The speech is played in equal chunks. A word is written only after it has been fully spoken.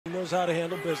knows how to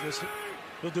handle business.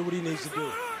 He'll do what he needs to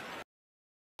do.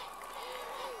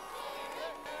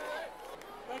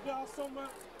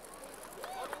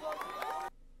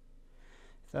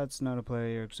 If that's not a player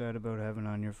you're excited about having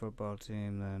on your football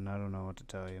team, then I don't know what to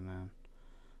tell you, man.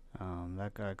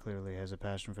 That guy clearly has a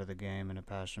passion for the game and a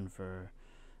passion for,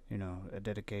 a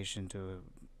dedication to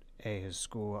his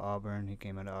school, Auburn. He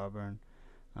came out of Auburn.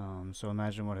 So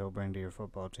imagine what he'll bring to your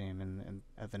football team and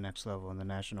at the next level in the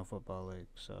National Football League.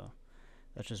 So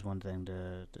that's just one thing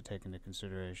to take into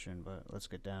consideration, but let's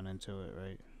get down into it,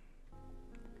 right?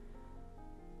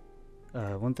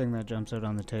 One thing that jumps out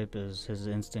on the tape is his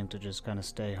instinct to just kind of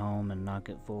stay home and not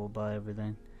get fooled by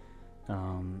everything.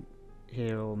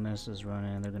 Here Ole Miss is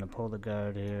running, they're going to pull the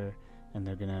guard here, and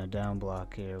they're going to down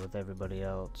block here with everybody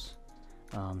else.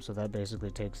 So that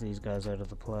basically takes these guys out of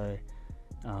the play,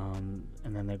 and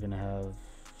then they're going to have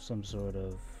some sort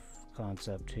of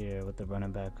concept here with the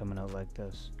running back coming out like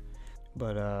this.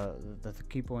 But the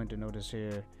key point to notice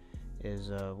here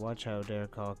is watch how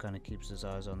Derick Hall kind of keeps his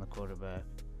eyes on the quarterback.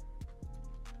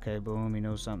 Okay, boom, he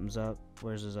knows something's up.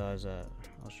 Where's his eyes at?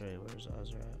 I'll show you where his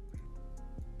eyes are at.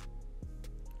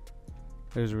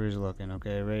 Here's where he's looking,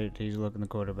 okay? Right, he's looking the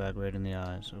quarterback right in the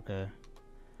eyes, okay?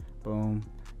 Boom,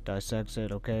 dissects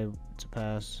it, okay, it's a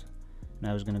pass.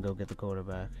 Now he's gonna go get the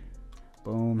quarterback.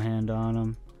 Boom, hand on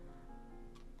him.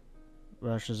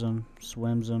 Rushes him,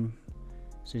 swims him.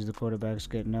 Sees the quarterback's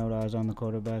getting out, eyes on the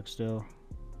quarterback still.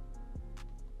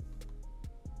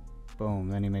 Boom,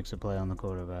 then he makes a play on the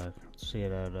quarterback. Let's see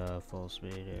it at full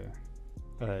speed here.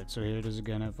 Alright, so here it is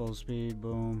again at full speed.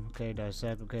 Boom. Okay,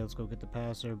 dissect. Okay, let's go get the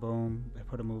passer. Boom. I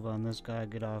put a move on this guy.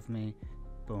 Get off me.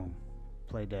 Boom.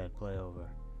 Play dead. Play over.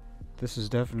 This is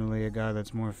definitely a guy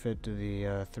that's more fit to the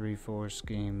 3-4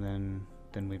 scheme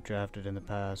than we've drafted in the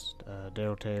past.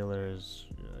 Daryl Taylor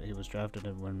he was drafted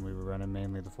when we were running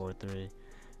mainly the 4-3.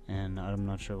 And I'm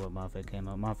not sure what Mafe came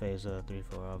out. Mafe is a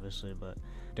 3-4, obviously, but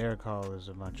Derick Hall is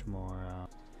a much more,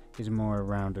 he's a more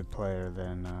rounded player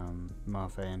than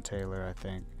Mafe and Taylor, I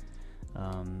think.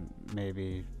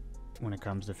 Maybe when it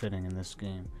comes to fitting in this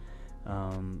scheme.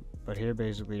 But here,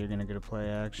 basically, you're going to get a play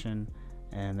action,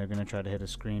 and they're going to try to hit a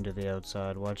screen to the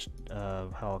outside. Watch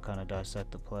Hall kind of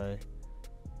dissect the play.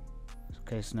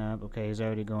 Okay, snap. Okay, he's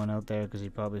already going out there because he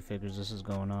probably figures this is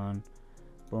going on.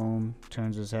 Boom,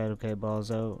 turns his head, okay, ball's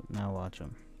out, now watch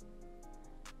him.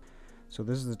 So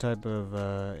this is the type of,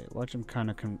 watch him kind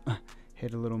of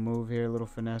hit a little move here, a little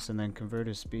finesse, and then convert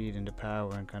his speed into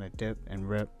power and kind of dip and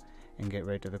rip and get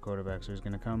right to the quarterback. So he's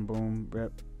going to come, boom,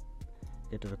 rip,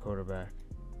 get to the quarterback.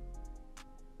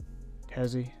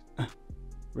 Hezzy,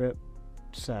 rip,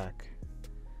 sack.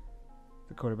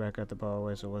 The quarterback got the ball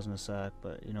away, so it wasn't a sack,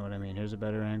 but you know what I mean. Here's a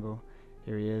better angle.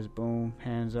 Here he is, boom,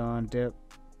 hands on, dip,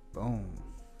 boom.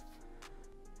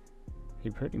 He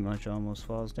pretty much almost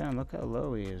falls down. Look how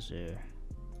low he is here.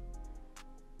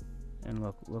 And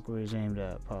look where he's aimed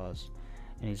at. Pause.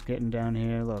 And he's getting down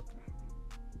here. Look.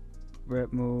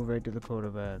 Rip move right to the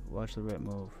quarterback. Watch the rip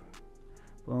move.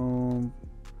 Boom.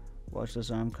 Watch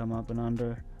this arm come up and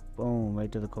under. Boom.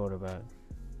 Right to the quarterback.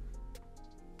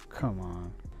 Come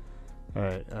on.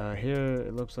 Alright, here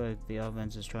it looks like the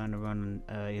offense is trying to run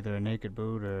either a naked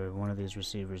boot or one of these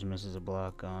receivers misses a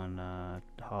block on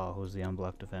Hall, who's the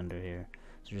unblocked defender here.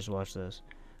 So just watch this.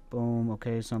 Boom,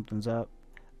 okay, something's up.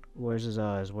 Where's his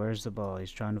eyes? Where's the ball?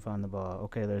 He's trying to find the ball.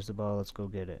 Okay, there's the ball, let's go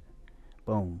get it.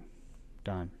 Boom.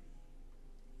 Done.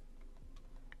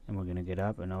 And we're going to get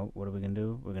up, and what are we going to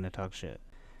do? We're going to talk shit.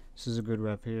 This is a good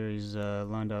rep here. He's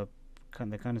lined up.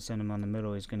 They kind of send him on the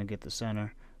middle. He's going to get the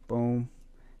center. Boom.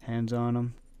 Hands on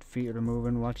him, feet are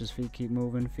moving, watch his feet keep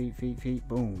moving, feet,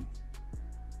 boom.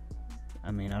 I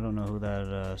mean, I don't know who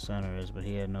that center is, but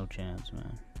he had no chance,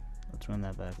 man. Let's run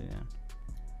that back again.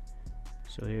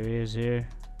 So here he is here.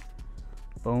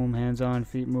 Boom, hands on,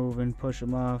 feet moving, push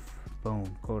him off,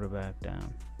 boom, quarterback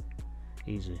down.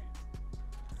 Easy.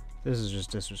 This is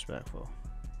just disrespectful.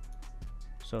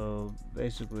 So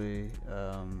basically,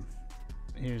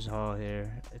 here's Hall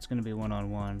here. It's going to be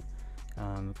one-on-one.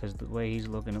 Because the way he's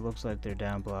looking, it looks like they're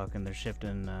down block and they're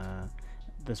shifting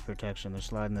this protection. They're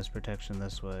sliding this protection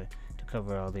this way to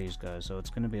cover all these guys. So it's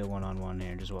going to be a one-on-one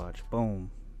here. Just watch. Boom.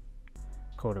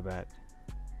 Quarterback.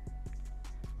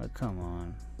 Like, come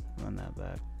on. Run that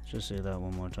back. Just say that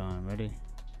one more time. Ready?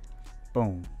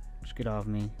 Boom. Just get off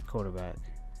me. Quarterback.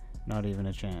 Not even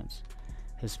a chance.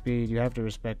 His speed, you have to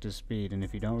respect his speed. And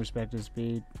if you don't respect his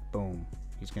speed, boom.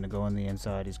 He's going to go on the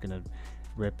inside. He's going to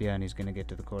rip you, and he's going to get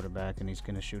to the quarterback, and he's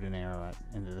going to shoot an arrow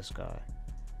into the sky.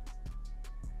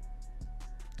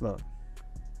 Look.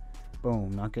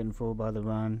 Boom. Not getting fooled by the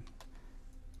run.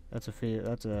 That's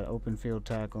a open field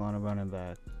tackle on a running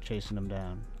back, chasing him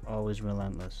down. Always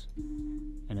relentless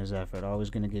in his effort. Always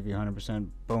going to give you 100%.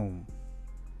 Boom.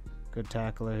 Good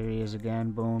tackler. Here he is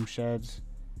again. Boom. Sheds.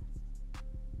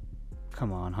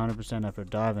 Come on. 100% effort.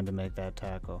 Diving to make that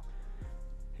tackle.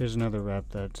 Here's another rep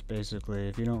that's basically,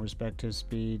 if you don't respect his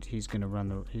speed, he's gonna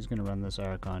run this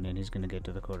arc on you, and he's gonna get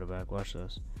to the quarterback. Watch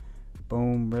this.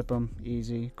 Boom. Rip him.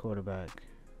 Easy. Quarterback.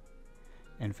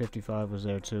 And 55 was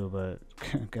there too, but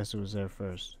guess who was there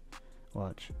first?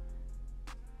 Watch.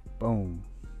 Boom.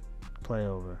 Play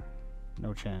over.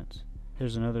 No chance.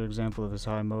 Here's another example of his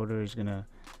high motor. He's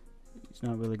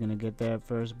not really gonna get there at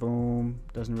first. Boom.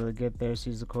 Doesn't really get there.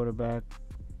 Sees the quarterback.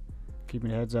 Keeping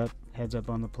heads up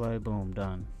on the play. Boom.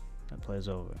 Done. That play's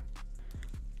over.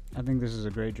 I think this is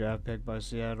a great draft pick by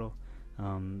Seattle.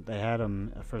 They had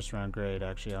him a first-round grade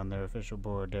actually on their official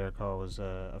board. Derick Hall was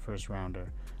a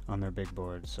first-rounder on their big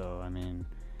board. So I mean,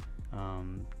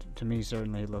 to me,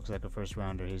 certainly he looks like a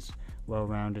first-rounder. He's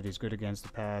well-rounded. He's good against the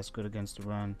pass, good against the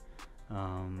run.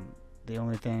 The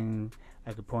only thing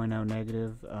I could point out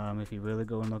negative, if you really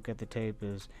go and look at the tape,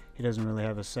 is he doesn't really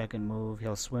have a second move.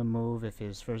 He'll swim move if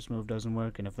his first move doesn't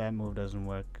work, and if that move doesn't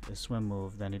work, his swim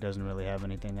move, then he doesn't really have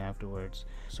anything afterwards.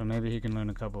 So maybe he can learn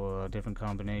a couple different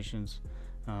combinations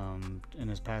in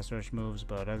his pass rush moves,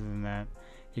 but other than that,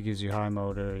 he gives you high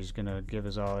motor. He's gonna give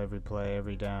his all every play,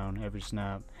 every down, every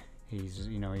snap. He's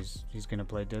gonna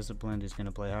play disciplined. He's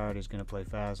gonna play hard. He's gonna play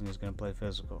fast, and he's gonna play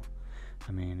physical.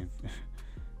 I mean,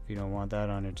 if you don't want that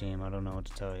on your team, I don't know what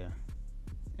to tell you.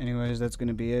 Anyways, that's going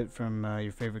to be it from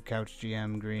your favorite couch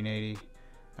GM, Green 80.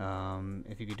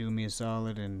 If you could do me a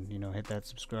solid and hit that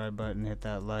subscribe button, hit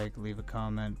that like, leave a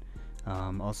comment.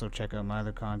 Also check out my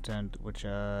other content, which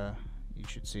you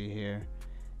should see here,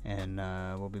 and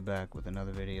we'll be back with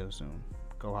another video soon.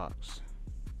 Go Hawks.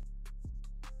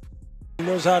 He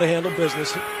knows how to handle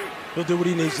business. He'll do what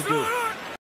he needs to do.